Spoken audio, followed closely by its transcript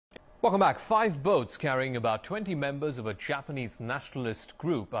Welcome back. 5 boats carrying about 20 members of a Japanese nationalist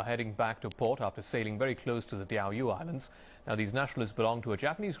group are heading back to port after sailing very close to the Diaoyu Islands. Now, these nationalists belong to a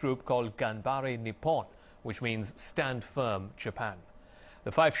Japanese group called Ganbare Nippon, which means Stand Firm Japan.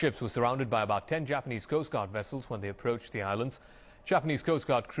 The 5 ships were surrounded by about 10 Japanese Coast Guard vessels when they approached the islands. Japanese Coast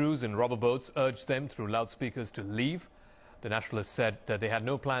Guard crews in rubber boats urged them through loudspeakers to leave. The nationalists said that they had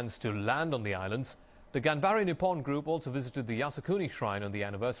no plans to land on the islands. The Ganbare Nippon group also visited the Yasukuni Shrine on the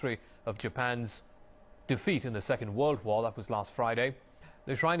anniversary of Japan's defeat in the Second World War. That was last Friday.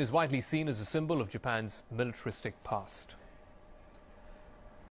 The shrine is widely seen as a symbol of Japan's militaristic past.